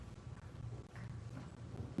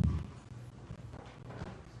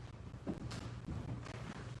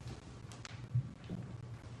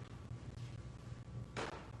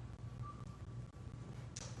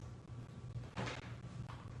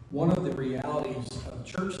One of the realities of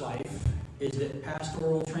church life is that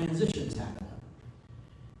pastoral transitions happen.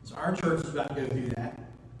 So our church is about to go through that.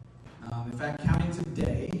 In fact, counting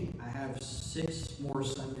today, I have 6 more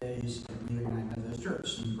Sundays at Wheeler United Methodist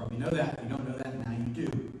Church. So you probably know that. If you don't know that, now you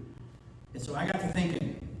do. And so I got to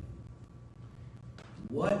thinking,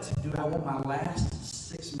 what do I want my last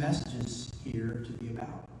 6 messages here to be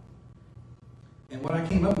about? And what I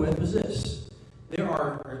came up with was this. There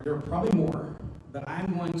are probably more, but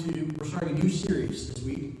we're starting a new series this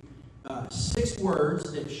week. 6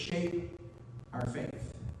 words that shape our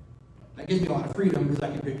faith. That gives me a lot of freedom because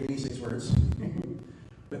I can pick any 6 words.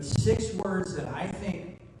 But 6 words that I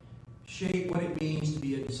think shape what it means to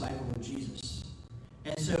be a disciple of Jesus.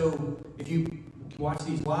 And so if you watch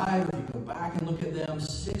these live, or if you go back and look at them,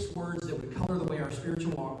 6 words that would color the way our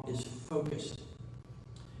spiritual walk is focused.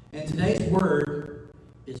 And today's word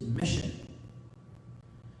is mission.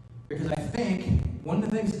 Because I think one of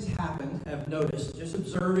the things that's happened, I've noticed, just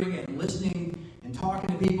observing and listening and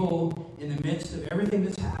talking to people in the midst of everything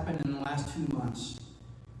that's happened in the last 2 months,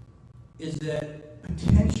 is that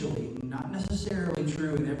potentially, not necessarily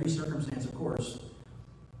true in every circumstance, of course,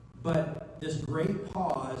 but this great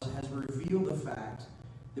pause has revealed the fact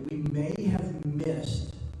that we may have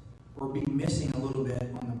missed or be missing a little bit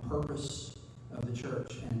on the purpose of the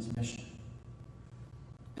church and its mission.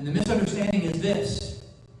 And the misunderstanding is this.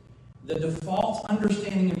 The default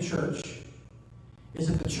understanding of church is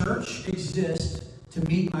that the church exists to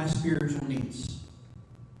meet my spiritual needs.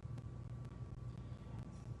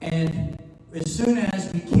 And as soon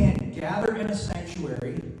as we can't gather in a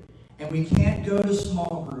sanctuary, and we can't go to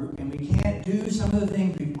small group, and we can't do some of the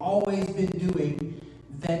things we've always been doing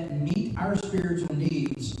that meet our spiritual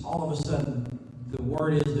needs, all of a sudden, the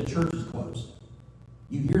word is the church is closed.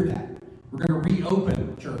 You hear that. We're going to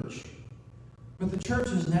reopen church. But the church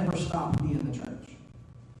has never stopped being the church.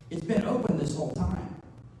 It's been open this whole time.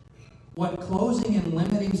 What closing and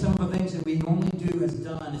limiting some of the things that we normally do has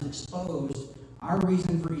done is exposed our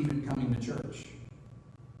reason for even coming to church.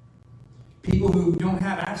 People who don't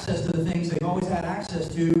have access to the things they've always had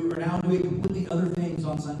access to are now doing completely other things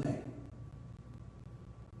on Sunday.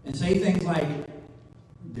 And say things like,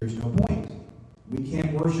 there's no point. We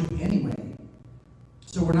can't worship anyway.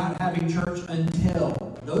 So we're not having church until.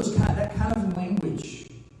 That kind of language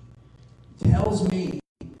tells me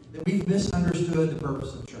that we've misunderstood the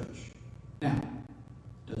purpose of church. Now,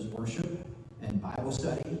 does worship and Bible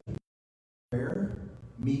study, prayer,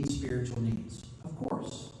 meet spiritual needs? Of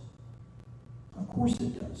course. Of course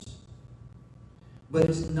it does. But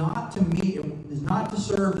it's not to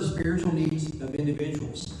serve the spiritual needs of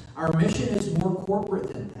individuals. Our mission is more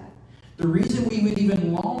corporate than that. The reason we would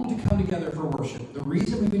even long to come together for worship, the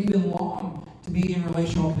reason we would even long to be in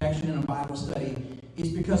relational connection in a Bible study is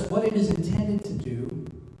because what it is intended to do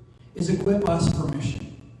is equip us for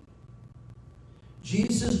mission.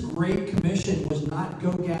 Jesus' great commission was not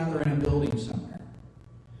go gather in a building somewhere.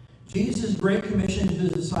 Jesus' great commission to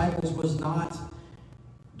his disciples was not,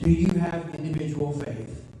 do you have individual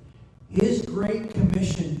faith? His great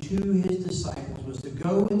commission to his disciples was to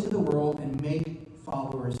go into the world and make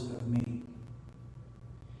followers of me.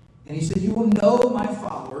 And he said, you will know my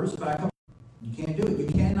followers by a couple. You can't do it. You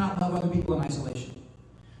cannot love other people in isolation.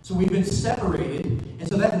 So we've been separated, and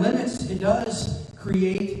so that limits, it does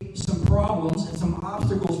create some problems and some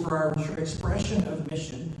obstacles for our expression of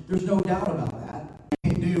mission. There's no doubt about that.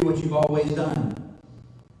 You can't do what you've always done.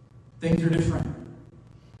 Things are different.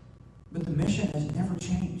 But the mission has never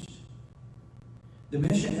changed. The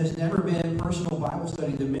mission has never been personal Bible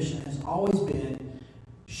study. The mission has always been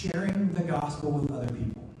sharing the gospel with other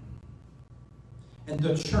people. And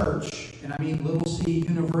the church, and I mean little c,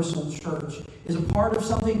 universal church, is a part of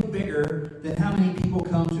something bigger than how many people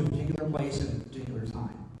come to a particular place at a particular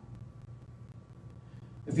time.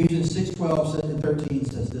 Ephesians 6:12 and 13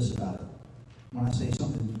 says this about it. When I say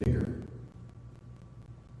something bigger.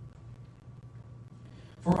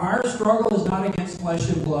 For our struggle is not against flesh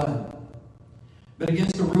and blood, but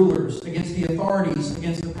against the rulers, against the authorities,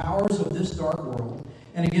 against the powers of this dark world,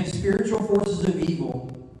 and against spiritual forces of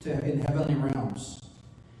evil in heavenly realms.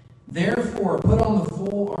 Therefore, put on the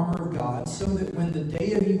full armor of God, so that when the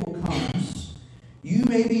day of evil comes, you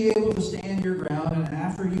may be able to stand your ground, and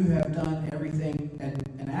after you have done everything,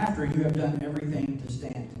 to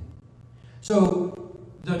stand. So,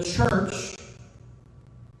 the church,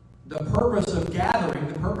 the purpose of gathering,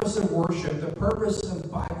 the purpose of worship, the purpose of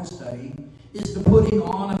Bible study, is the putting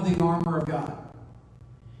on of the armor of God.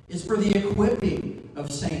 It's for the equipping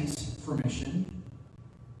of saints for mission,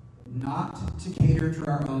 not to cater to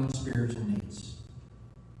our own spiritual needs.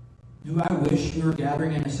 Do I wish we were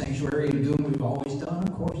gathering in a sanctuary and doing what we've always done?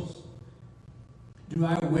 Of course. Do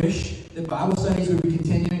I wish that Bible studies would be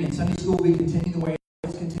continuing and Sunday school would be continuing the way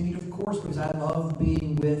it's continued? Of course, because I love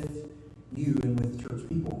being with you and with church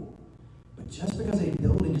people. But just because a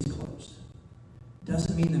building is closed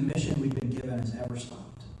doesn't mean the mission we've been given has ever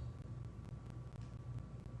stopped.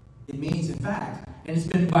 It means, in fact, and it's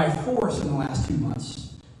been by force in the last 2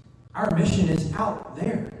 months, our mission is out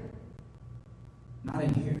there, not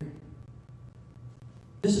in here.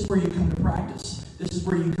 This is where you come to practice. This is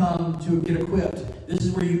where you come to get equipped. This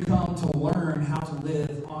is where you come to learn how to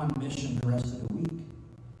live on mission the rest of the week.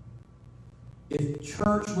 If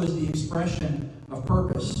church was the expression of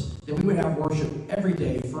purpose, then we would have worship every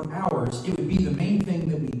day for hours. It would be the main thing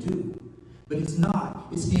that we do. But it's not.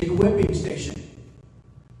 It's the equipping station.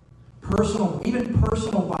 Even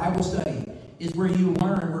personal Bible study is where you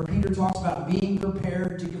learn, where Peter talks about being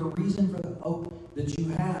prepared to give a reason for the hope that you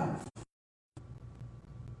have.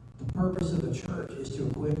 The purpose of the church is to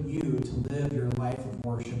equip you to live your life of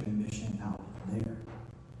worship and mission out there.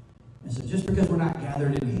 And so just because we're not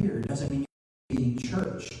gathered in here doesn't mean you need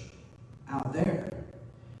church out there.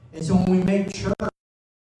 And so when we make church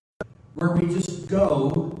where we just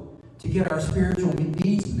go to get our spiritual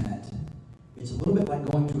needs met, it's a little bit like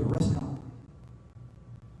going to a restaurant.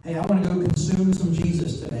 Hey, I want to go consume some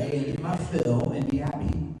Jesus today and get my fill and be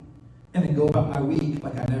happy. And then go about my week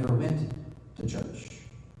like I never went to church.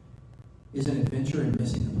 Is an adventure and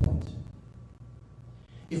missing the point.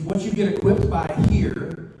 If what you get equipped by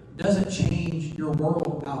here doesn't change your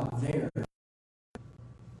world out there,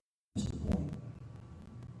 that's the point.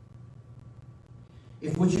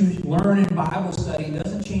 If what you learn in Bible study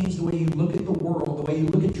doesn't change the way you look at the world, the way you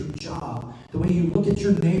look at your job, the way you look at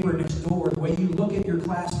your neighbor next door, the way you look at your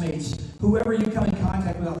classmates, whoever you come in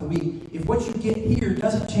contact with throughout the week, if what you get here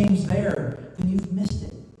doesn't change there, then you've missed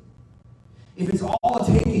it. If it's all a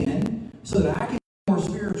take in so that I can be more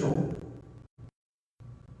spiritual,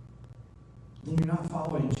 then you're not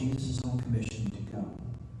following Jesus' own commission to go.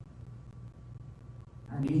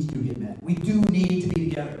 Our needs do get met. We do need to be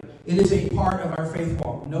together. It is a part of our faith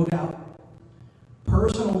walk, no doubt.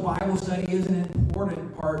 Personal Bible study is an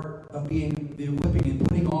important part of being the equipping and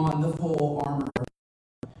putting on the full armor.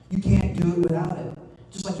 You can't do it without it.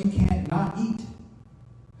 Just like you can't not eat.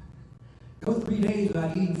 Go 3 days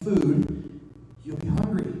without eating food, you'll be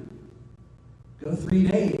hungry. Go 3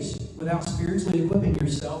 days without spiritually equipping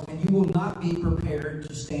yourself, and you will not be prepared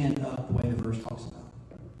to stand up the way the verse talks about.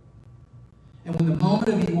 And when the moment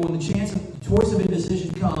of evil, when the choice of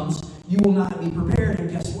indecision comes, you will not be prepared. And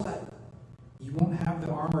guess what? You won't have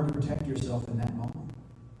the armor to protect yourself in that moment.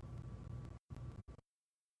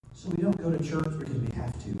 So we don't go to church because we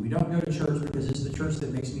have to. We don't go to church because it's the church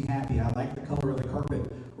that makes me happy. I like the color of the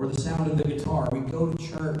carpet or the sound of the guitar. We go to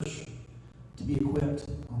church to be equipped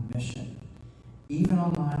on mission. Even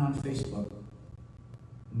online on Facebook.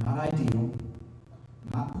 Not ideal.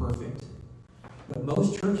 Not perfect. But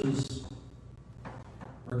most churches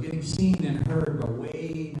are getting seen and heard by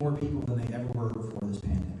way more people than they ever were before this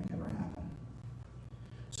pandemic ever happened.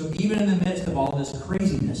 So even in the midst of all this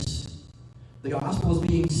craziness, the gospel is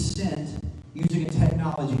being sent using a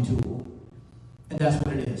technology tool. And that's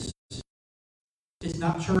what it is. It's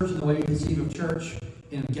not church in the way we conceive of church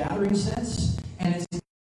in a gathering sense, and it's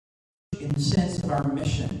in the sense of our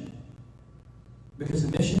mission. Because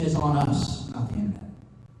the mission is on us, not the internet.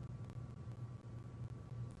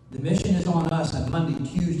 The mission is on us on Monday,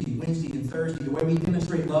 Tuesday, Wednesday, and Thursday, the way we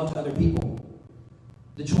demonstrate love to other people.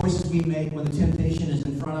 The choices we make when the temptation is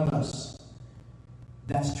in front of us.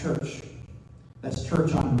 That's church. That's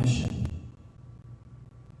church on mission.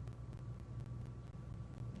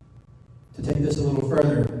 To take this a little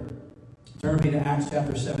further, turn with me to Acts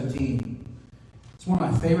chapter 17. It's one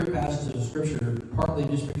of my favorite passages of Scripture, partly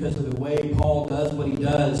just because of the way Paul does what he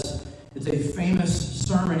does. It's a famous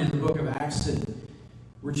sermon in the book of Acts.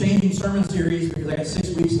 We're changing sermon series because I got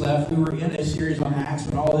 6 weeks left. We were in a series on Acts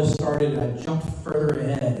when all this started. I jumped further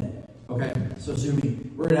ahead. Okay, so sue me.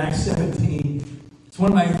 We're in Acts 17. It's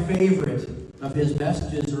one of my favorite of his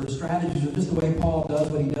messages or strategies, or just the way Paul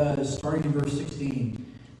does what he does, starting in verse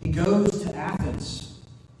 16. He goes to Athens.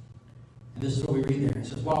 And this is what we read there. It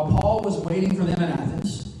says, while Paul was waiting for them in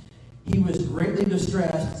Athens, he was greatly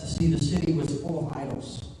distressed to see the city was full of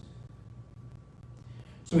idols.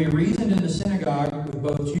 So he reasoned in the synagogue with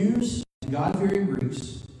both Jews and God-fearing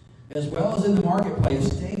Greeks, as well as in the marketplace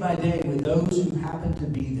day by day with those who happened to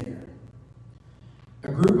be there.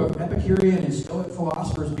 A group of Epicurean and Stoic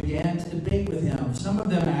philosophers began to debate with him. Some of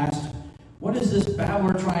them asked, what is this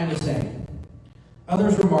babbler trying to say?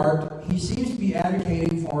 Others remarked, he seems to be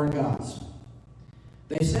advocating foreign gods.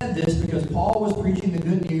 They said this because Paul was preaching the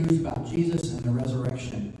good news about Jesus and the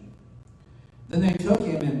resurrection. Then they took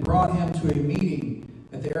him and brought him to a meeting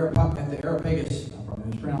at the Areopagus. I'll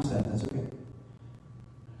probably mispronounce that, that's okay.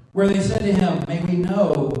 Where they said to him, "May we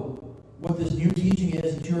know what this new teaching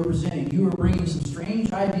is that you are presenting? You are bringing some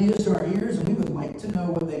strange ideas to our ears, and we would like to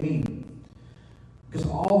know what they mean." Because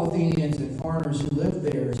all Athenians and foreigners who lived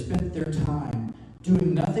there spent their time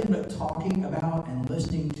doing nothing but talking about and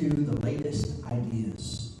listening to the latest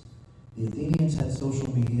ideas. The Athenians had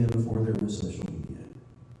social media before there was social media.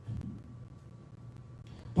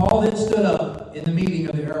 Paul then stood up in the meeting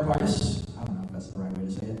of the Areopagus, I don't know if that's the right way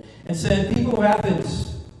to say it, and said, "People of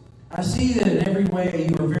Athens, I see that in every way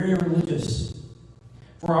you are very religious.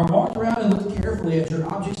 For I walked around and looked carefully at your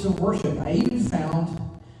objects of worship. I even found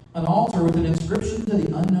an altar with an inscription to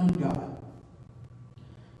the unknown God.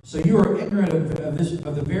 So you are ignorant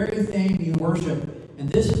of the very thing you worship, and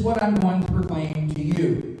this is what I'm going to proclaim to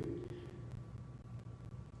you.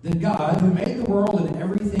 Then God, who made the world and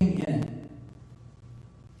everything in it,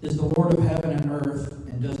 is the Lord of heaven and earth,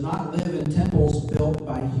 and does not live in temples built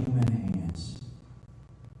by human hands.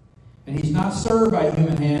 And he's not served by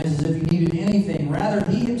human hands as if he needed anything. Rather,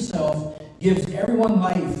 he himself gives everyone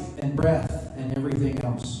life and breath and everything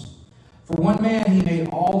else. From one man he made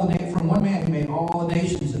all the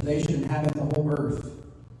nations that they should inhabit the whole earth.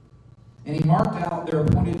 And he marked out their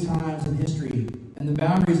appointed times in history and the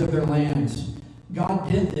boundaries of their lands. God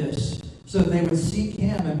did this so that they would seek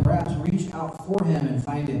him and perhaps reach out for him and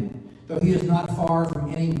find him, though he is not far from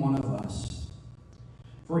any one of us.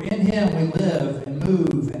 For in him we live and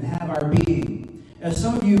move and have our being. As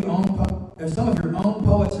some of your own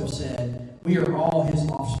poets have said, we are all his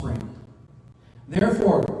offspring.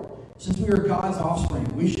 Therefore, since we are God's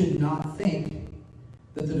offspring, we should not think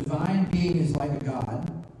that the divine being is like a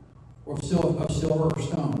god, or of silver or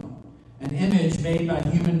stone, an image made by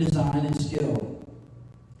human design and skill.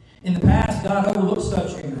 In the past, God overlooked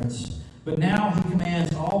such ignorance, but now he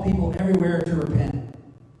commands all people everywhere to repent.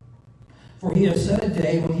 For he has set a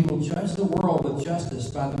day when he will judge the world with justice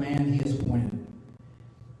by the man he has appointed.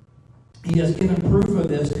 He has given proof of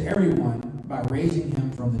this to everyone by raising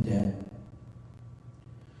him from the dead.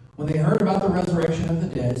 When they heard about the resurrection of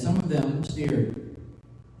the dead, some of them sneered.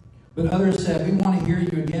 But others said, "We want to hear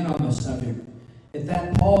you again on this subject." At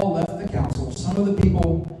that, Paul left the council. Some of the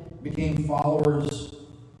people became followers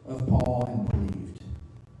of Paul and believed.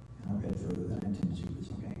 And I read further than I intended to, but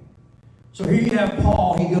it's okay. So here you have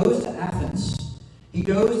Paul. He goes to Athens. He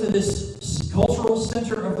goes to this cultural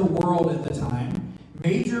center of the world at the time.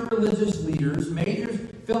 Major religious leaders, major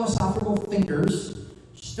philosophical thinkers,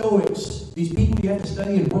 Stoics, these people you have to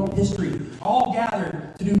study in world history, all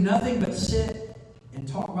gathered to do nothing but sit and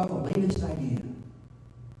talk about the latest idea.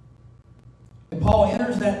 And Paul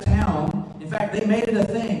enters that town. In fact, they made it a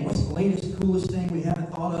thing. What's the latest, coolest thing we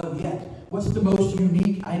haven't thought of yet? What's the most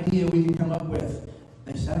unique idea we can come up with?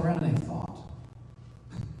 They sat around and they thought.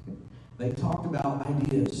 They talked about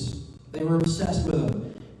ideas. They were obsessed with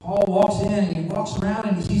them. Paul walks in and he walks around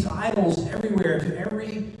and he sees idols everywhere to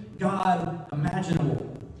every god imaginable.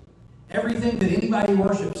 Everything that anybody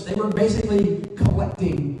worships. They were basically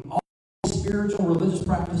collecting all spiritual religious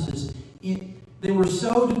practices. They were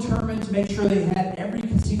so determined to make sure they had every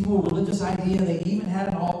conceivable religious idea. They even had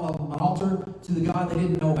an altar to the God they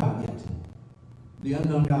didn't know about yet. The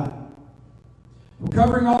unknown God. We're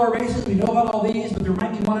covering all our races. We know about all these, but there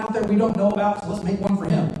might be one out there we don't know about, so let's make one for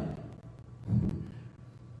him.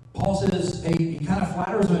 Paul says, he kind of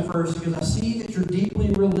flatters them at first because I see that you're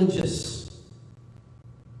deeply religious.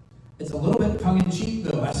 It's a little bit tongue-in-cheek,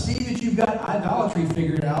 though. I see that you've got idolatry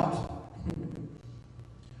figured out.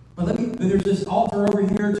 But there's this altar over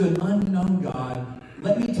here to an unknown God.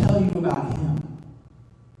 Let me tell you about him.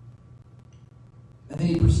 And then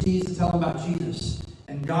he proceeds to tell them about Jesus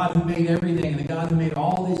and God who made everything and the God who made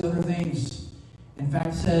all these other things. In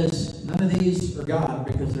fact, says none of these are God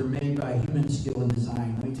because they're made by human skill and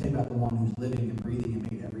design. Let me tell you about the one who's living and breathing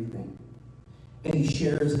and made everything. And he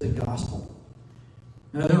shares the gospel.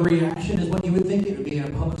 Now, their reaction is what you would think it would be in a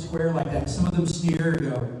public square like that. Some of them sneer and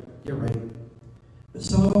go, "You're right." But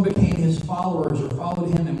some of them became his followers or followed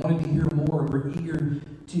him and wanted to hear more, were eager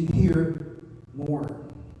to hear more.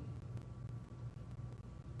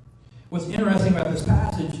 What's interesting about this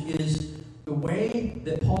passage is the way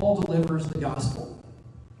that Paul delivers the gospel.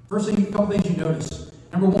 First thing, a couple things you notice.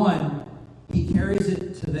 Number one, he carries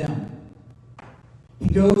it to them. He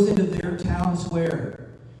goes into their town square.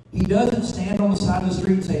 He doesn't stand on the side of the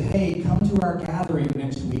street and say, "Hey, come to our gathering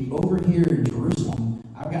next week over here in Jerusalem.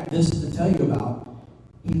 I've got this to tell you about."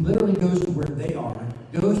 He literally goes to where they are,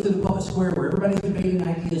 goes to the public square where everybody's debating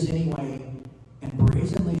ideas anyway, and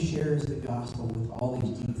brazenly shares the gospel with all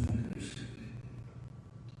these deep thinkers.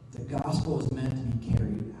 The gospel is meant to be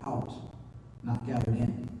carried out, not gathered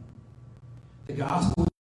in. The gospel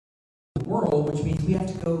is the world, which means we have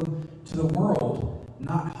to go to the world,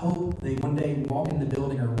 not hope they one day walk in the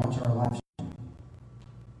building or watch our live stream.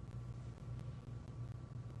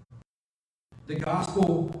 The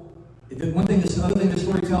gospel, one thing, this other thing the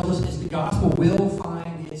story tells us is the gospel will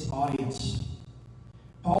find its audience.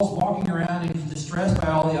 Paul's walking around and he's distressed by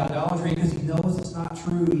all the idolatry because he knows it's not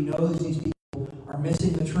true. He knows these people are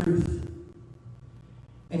missing the truth.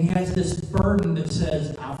 And he has this burden that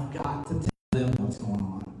says, I've got to tell them what's going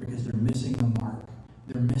on because they're missing the mark.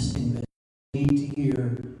 They're missing the need to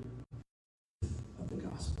hear of the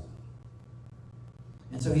gospel.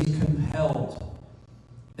 And so he's compelled.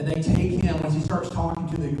 And they take him, as he starts talking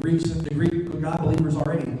to the Greeks and the Greek God believers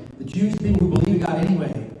already, the Jews, people who believe in God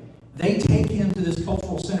anyway, they take him to this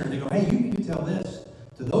cultural center. They go, hey, you need to tell this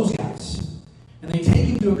to those guys. And they take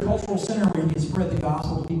him to a cultural center where he can spread the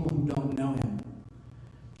gospel to people who don't know him.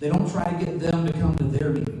 They don't try to get them to come to their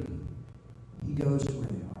meeting. He goes to where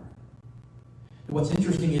they are. And what's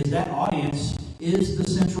interesting is that audience is the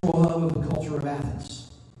central hub of the culture of Athens.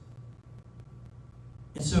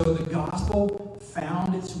 And so the gospel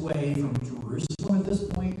found its way from Jerusalem at this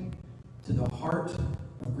point to the heart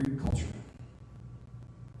of Greek culture.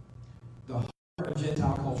 The heart of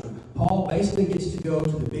Gentile culture. Paul basically gets to go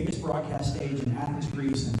to the biggest broadcast stage in Athens,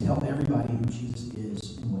 Greece, and tell everybody who Jesus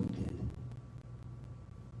is and what he did.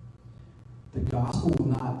 The gospel will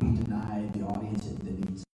not be denied the audience that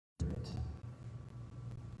needs to hear it.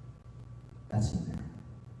 That's in there.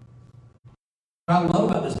 What I love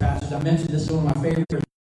about this passage, I mentioned this is one of my favorites,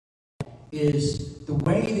 is the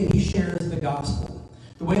way that he shares the gospel.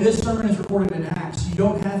 The way this sermon is recorded in Acts, you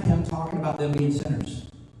don't have him talking about them being sinners.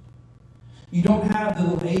 You don't have the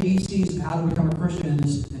little ABCs of how to become a Christian in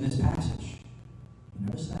this passage. You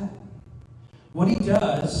notice that? What he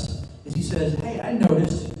does is he says, hey, I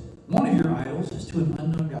noticed one of your idols is to an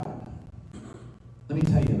unknown God. Let me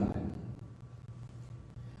tell you about it.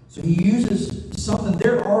 So he uses something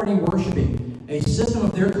they're already worshiping, a system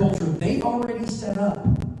of their culture they've already set up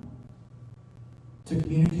to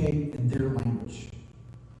communicate in their language.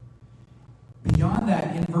 Beyond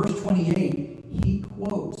that, in verse 28, he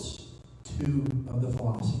quotes two of the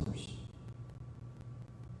philosophers.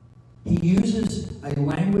 He uses a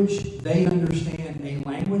language they understand, a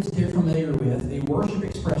language they're familiar with, a worship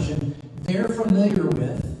expression they're familiar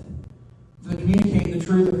with to communicate the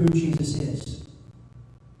truth of who Jesus is.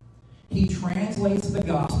 He translates the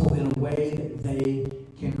gospel in a way that they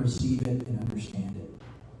can receive it and understand it.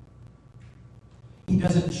 He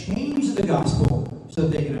doesn't change the gospel so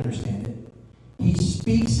that they can understand it. He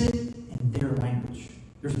speaks it in their language.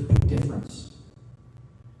 There's a big difference.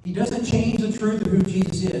 He doesn't change the truth of who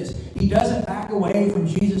Jesus is. He doesn't back away from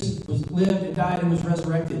Jesus was lived and died and was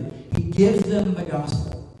resurrected. He gives them the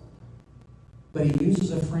gospel. But he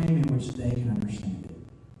uses a frame in which they can understand it.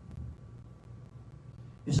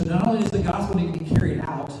 And so not only does the gospel need to be carried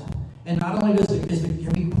out, and not only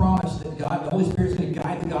can we promise that God, the Holy Spirit, is going to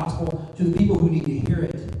guide the gospel to the people who need to hear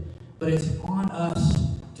it, but it's on us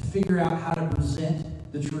to figure out how to present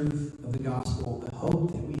the truth of the gospel, the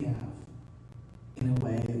hope that we have, in a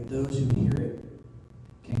way that those who hear it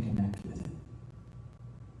can connect with it.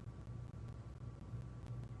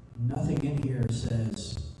 Nothing in here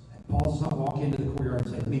says, Paul does not walk into the courtyard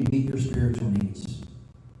and say, let me meet your spiritual needs.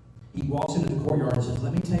 He walks into the courtyard and says,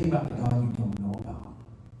 let me tell you about the God you don't know about.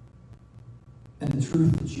 And the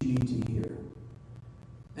truth that you need to hear.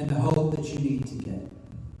 And the hope that you need to get.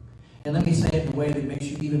 And let me say it in a way that makes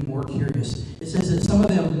you even more curious. It says that some of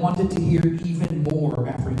them wanted to hear even more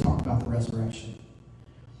after he talked about the resurrection.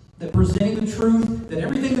 That presenting the truth, that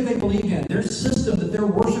everything that they believed in, their system that they're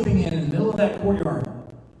worshiping in the middle of that courtyard,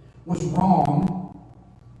 was wrong,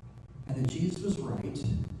 and that Jesus was right,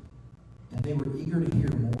 and they were eager to hear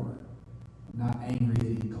more, not angry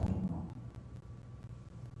that he called them wrong.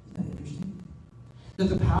 Isn't that interesting? That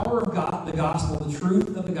the power of God, the gospel, the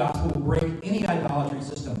truth of the gospel will break any idolatry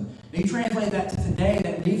system. And you translate that to today,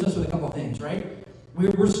 that leaves us with a couple of things, right?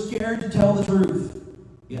 We're scared to tell the truth.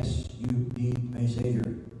 Yes, you need a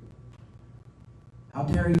Savior. How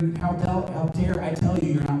dare I tell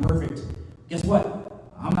you you're not perfect? Guess what?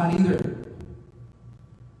 I'm not either.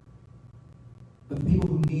 But the people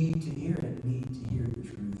who need to hear it need to hear the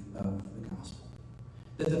truth of the gospel.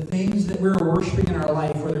 That the things that we're worshiping in our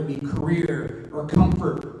life, whether it be career or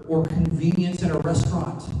comfort or convenience in a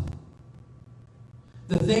restaurant,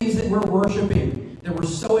 the things that we're worshiping that were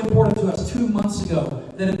so important to us 2 months ago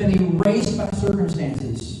that have been erased by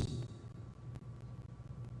circumstances,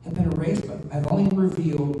 have only only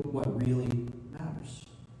reveal what really matters.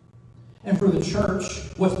 And for the church,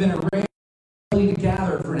 what's been a rare ability to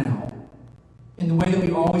gather for now, in the way that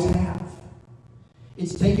we always have,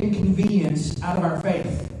 it's taken convenience out of our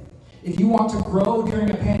faith. If you want to grow during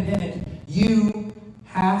a pandemic, you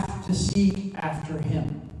have to seek after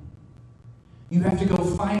Him. You have to go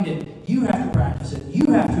find it. You have to practice it.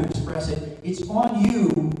 You have to express it. It's on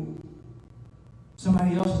you.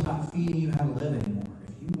 Somebody else is not feeding you how to live anymore.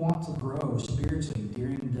 If you want to grow spiritually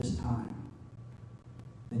during this time,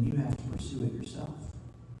 then you have to pursue it yourself.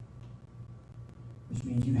 Which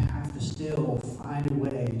means you have to still find a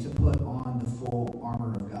way to put on the full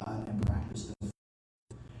armor of God and practice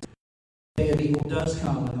the day of evil does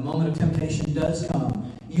come, when the moment of temptation does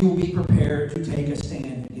come, you will be prepared to take a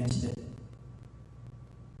stand against it.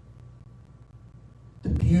 The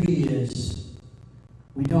beauty is,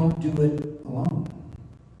 we don't do it alone.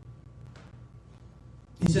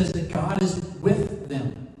 He says that God is with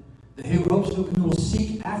them, that who will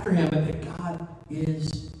seek after Him, but that God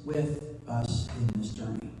is with us in this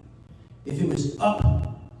journey. If it was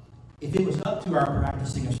up to our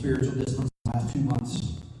practicing of spiritual disciplines in the last 2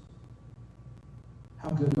 months, how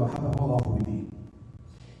awful would we be?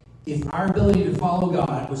 If our ability to follow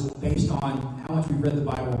God was based on how much we read the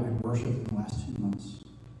Bible and worshiped in the last 2 months,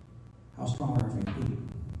 how strong would our faith be?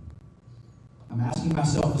 I'm asking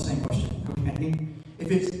myself the same question, okay?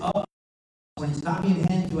 If it's up, when it's not being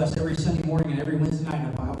handed to us every Sunday morning and every Wednesday night in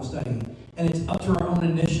a Bible study, and it's up to our own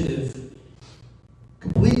initiative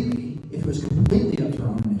completely, if it was completely up to our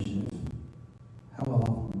own initiative, how well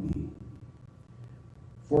off would we be?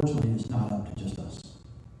 Fortunately, it's not up to just us.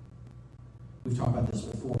 We've talked about this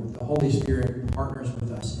before. The Holy Spirit partners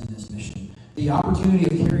with us in this mission. The opportunity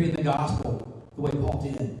of carrying the gospel the way Paul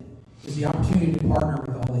did is the opportunity to partner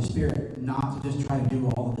with the Holy Spirit, not to just try to do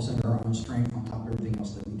all of this under our own strength on top of everything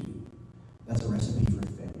else that we do. That's a recipe for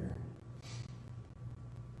failure.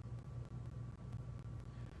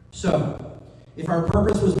 So, if our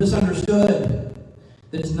purpose was misunderstood,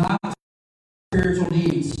 that it's not spiritual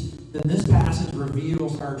needs, then this passage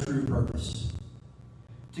reveals our true purpose.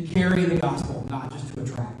 To carry the gospel, not just to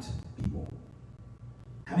attract people.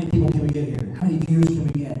 How many people can we get here? How many views can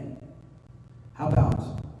we get? How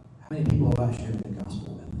many people have I shared the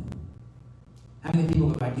gospel with? How many people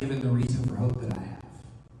have I given the reason for hope that I have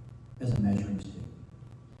as a measuring stick?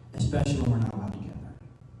 Especially when we're not allowed together.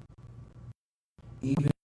 Even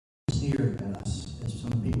sneer at us, as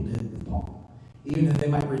some people did with Paul. Even if they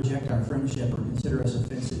might reject our friendship or consider us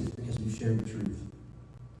offensive because we've shared the truth.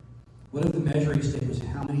 What if the measuring stick was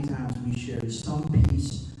how many times we shared some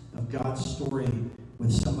piece of God's story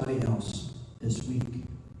with somebody else this week?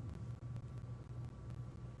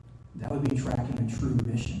 That would be tracking a true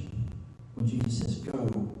mission when Jesus says,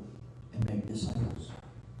 go and make disciples.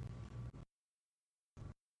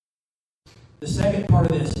 The second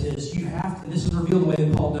part of this is you have to, and this is revealed the way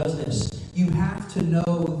that Paul does this, you have to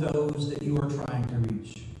know those that you are trying to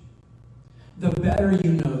reach. The better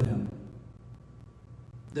you know them,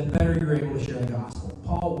 the better you're able to share the gospel.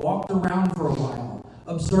 Paul walked around for a while,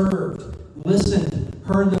 observed, listened,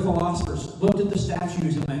 heard the philosophers, looked at the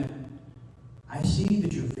statues and went, I see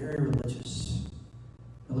that you're very religious.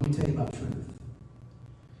 But let me tell you about truth.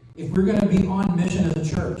 If we're going to be on mission as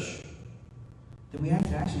a church, then we have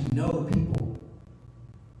to actually know people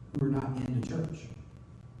who are not in the church.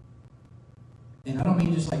 And I don't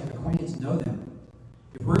mean just like acquaintance, know them.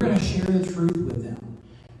 If we're going to share the truth with them,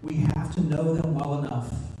 we have to know them well enough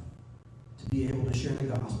to be able to share the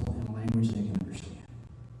gospel in a language they can understand.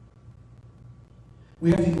 We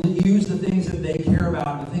have to use the things that they care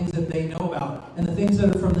about, the things that they know about, and the things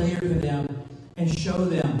that are familiar to them, and show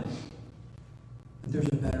them that there's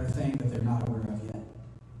a better thing that they're not aware of yet.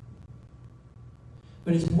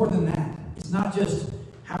 But it's more than that. It's not just,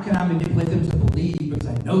 how can I manipulate them to believe because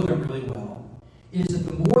I know them really well. It is that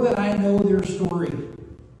the more that I know their story,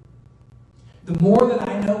 the more that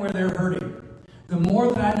I know where they're hurting, the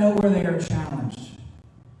more that I know where they are challenged,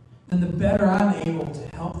 then the better I'm able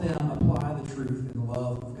to help them apply the truth and the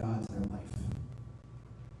love of God to their life.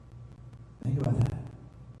 Think about that.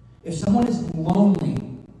 If someone is lonely,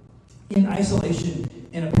 in isolation,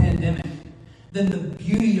 in a pandemic, then the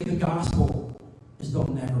beauty of the gospel is they'll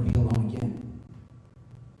never be alone again.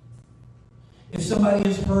 If somebody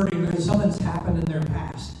is hurting or something's happened in their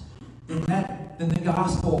past, then the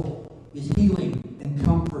gospel is healing and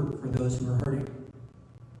comfort for those who are hurting.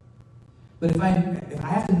 But if I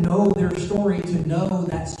have to know their story to know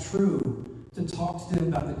that's true, to talk to them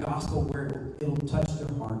about the gospel where it'll touch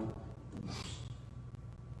their heart the most.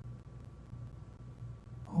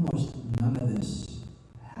 Almost none of this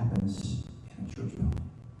happens in a church building.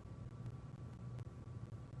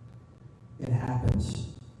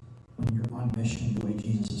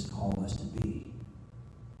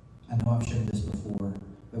 know I've shared this before,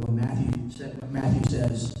 but when Matthew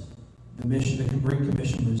says the Great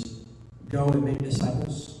Commission was go and make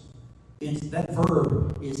disciples, that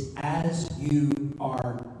verb is as you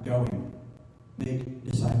are going. Make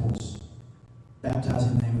disciples.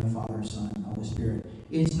 Baptizing in the name of the Father, Son, and Holy Spirit.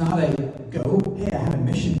 It's not a go, hey, I have a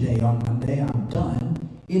mission day on Monday, I'm done.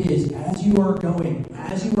 It is as you are going,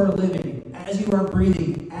 as you are living, as you are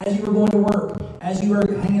breathing, as you are going to work, as you are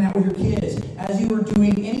hanging out with your kids, as you are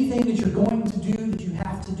doing anything that you're going to do that you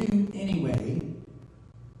have to do anyway.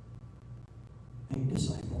 Make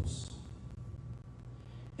disciples.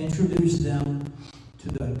 Introduce them to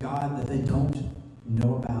the God that they don't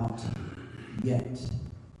know about yet.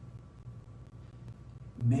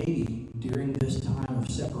 Maybe during this time of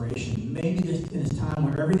separation, maybe in this time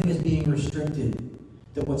where everything is being restricted,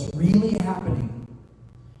 that what's really happening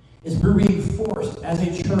is we're being forced as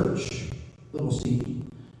a church, little c,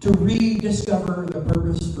 to rediscover the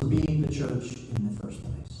purpose for being the church in the first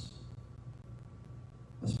place.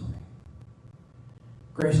 Let's pray.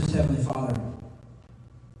 Gracious Heavenly Father,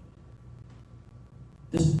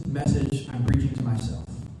 this message I'm preaching to myself.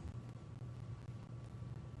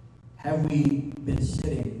 Have we been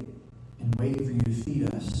sitting and waiting for you to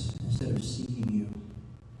feed us instead of seeking you?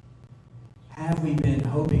 Have we been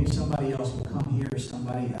hoping somebody else will come hear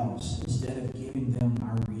somebody else instead of giving them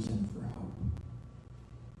our reason for hope?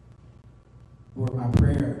 Lord, my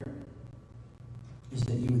prayer is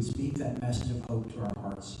that you would speak that message of hope to our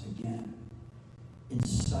hearts again in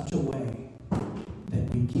such a way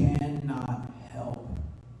that we cannot help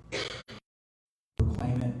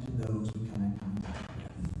proclaim it to those we come in contact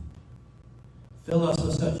with. Fill us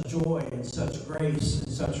with such joy and such grace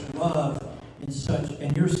and such love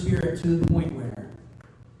and your Spirit to the point where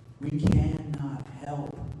we cannot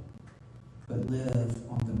help but live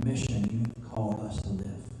on the mission you've called us to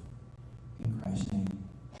live. In Christ's name,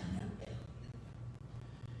 amen.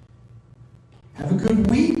 Have a good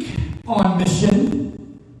week on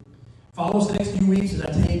mission. Follow us the next few weeks as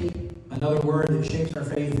I take another word that shapes our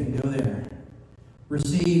faith and go there.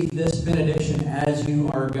 Receive this benediction as you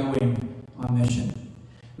are going on mission.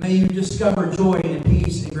 May you discover joy and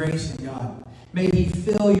peace and grace in God. May He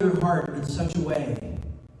fill your heart in such a way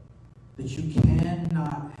that you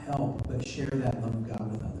cannot help but share that love of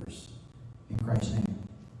God with others. In Christ's name.